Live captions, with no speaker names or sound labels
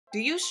Do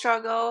you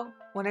struggle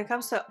when it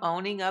comes to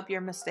owning up your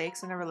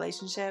mistakes in a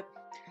relationship?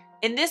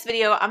 In this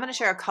video, I'm going to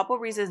share a couple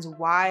reasons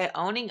why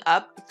owning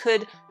up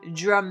could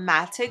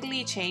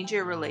dramatically change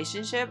your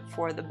relationship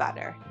for the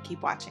better.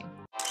 Keep watching.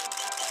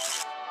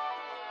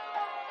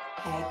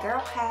 Hey girl,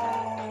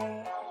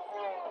 hey.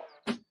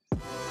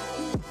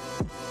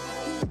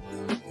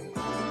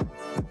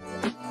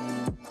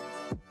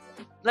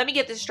 Let me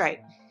get this straight,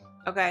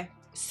 okay?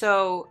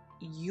 So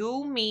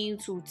you mean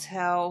to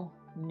tell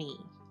me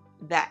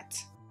that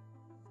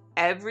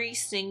every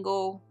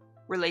single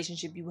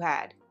relationship you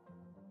had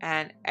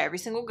and every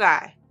single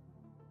guy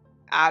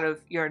out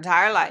of your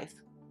entire life,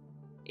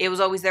 it was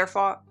always their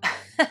fault?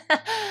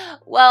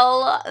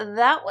 Well,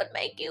 that would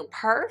make you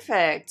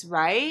perfect,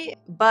 right?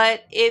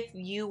 But if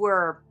you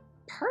were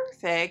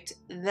perfect,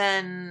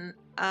 then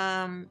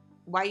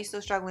why are you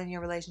still struggling in your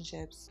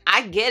relationships?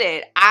 I get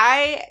it.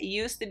 I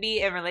used to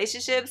be in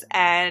relationships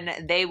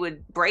and they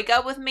would break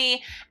up with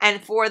me,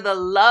 and for the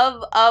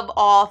love of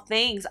all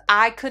things,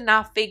 I could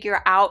not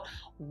figure out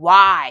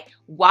why.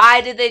 Why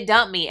did they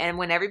dump me? And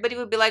when everybody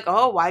would be like,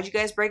 oh, why'd you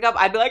guys break up?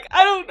 I'd be like,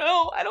 I don't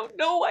know. I don't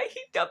know why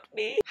he dumped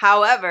me.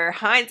 However,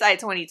 hindsight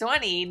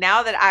 2020,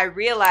 now that I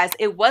realize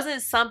it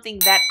wasn't something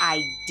that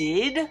I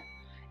did,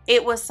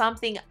 it was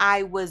something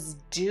I was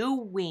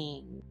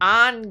doing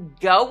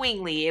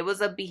ongoingly. It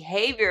was a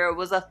behavior, it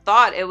was a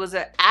thought, it was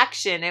an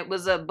action, it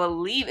was a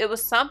belief. It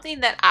was something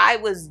that I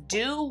was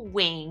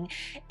doing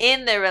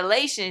in the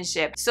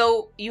relationship.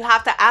 So you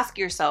have to ask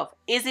yourself,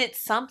 is it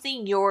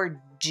something you're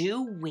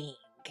doing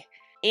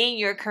in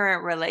your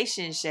current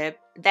relationship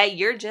that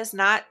you're just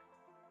not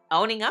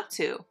owning up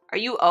to? Are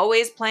you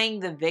always playing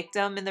the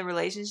victim in the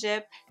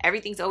relationship?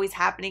 Everything's always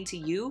happening to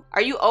you?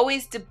 Are you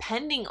always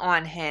depending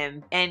on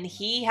him and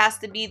he has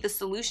to be the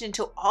solution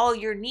to all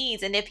your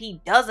needs? And if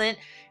he doesn't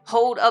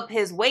hold up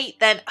his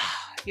weight, then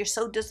you're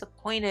so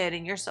disappointed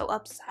and you're so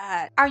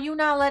upset. Are you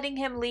not letting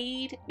him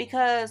lead?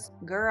 Because,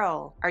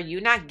 girl, are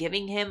you not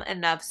giving him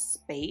enough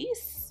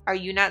space? Are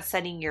you not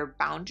setting your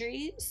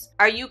boundaries?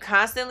 Are you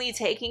constantly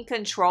taking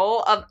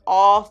control of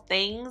all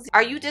things?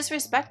 Are you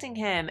disrespecting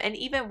him? And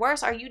even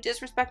worse, are you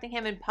disrespecting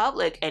him in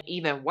public? And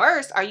even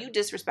worse, are you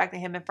disrespecting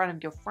him in front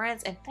of your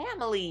friends and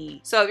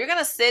family? So if you're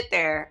gonna sit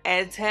there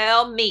and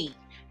tell me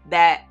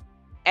that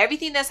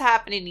everything that's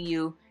happening to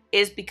you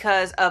is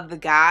because of the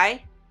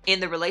guy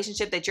in the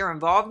relationship that you're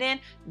involved in,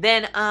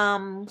 then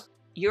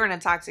you're in a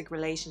toxic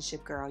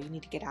relationship, girl. You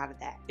need to get out of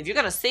that. If you're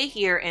gonna sit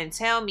here and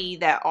tell me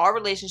that all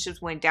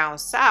relationships went down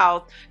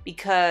south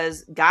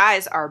because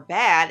guys are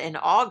bad and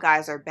all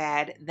guys are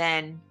bad,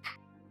 then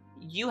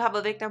you have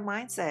a victim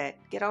mindset.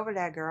 Get over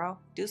that, girl.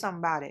 Do something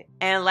about it.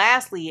 And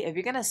lastly, if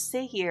you're gonna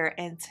sit here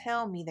and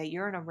tell me that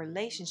you're in a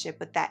relationship,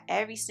 but that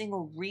every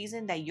single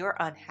reason that you're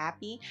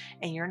unhappy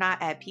and you're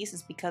not at peace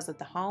is because of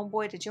the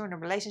homeboy that you're in a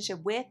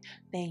relationship with,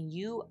 then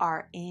you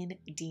are in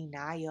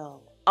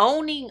denial.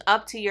 Owning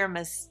up to your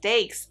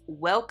mistakes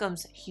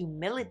welcomes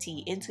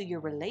humility into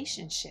your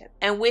relationship.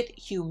 And with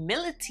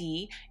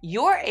humility,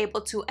 you're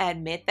able to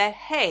admit that,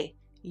 hey,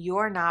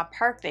 you're not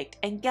perfect.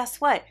 And guess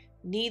what?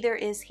 Neither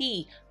is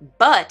he.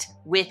 But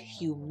with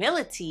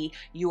humility,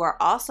 you are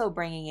also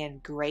bringing in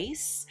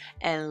grace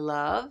and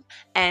love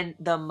and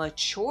the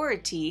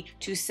maturity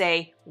to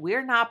say,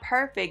 we're not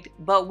perfect,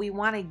 but we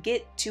want to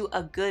get to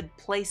a good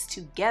place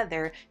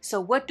together.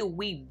 So what do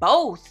we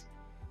both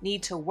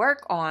need to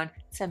work on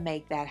to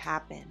make that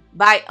happen?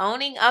 By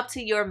owning up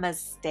to your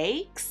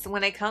mistakes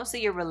when it comes to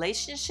your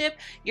relationship,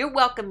 you're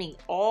welcoming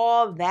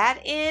all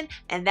that in,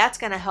 and that's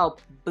going to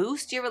help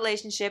boost your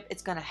relationship.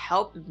 It's going to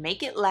help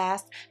make it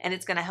last, and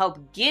it's going to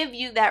help give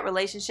you that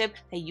relationship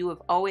that you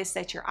have always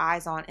set your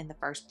eyes on in the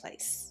first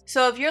place.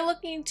 So if you're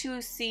looking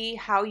to see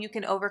how you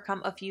can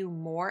overcome a few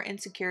more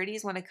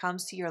insecurities when it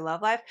comes to your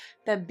love life,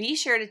 then be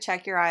sure to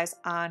check your eyes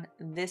on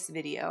this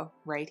video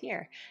right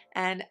here.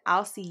 And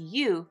I'll see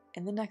you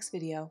in the next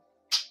video.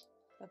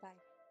 Bye-bye.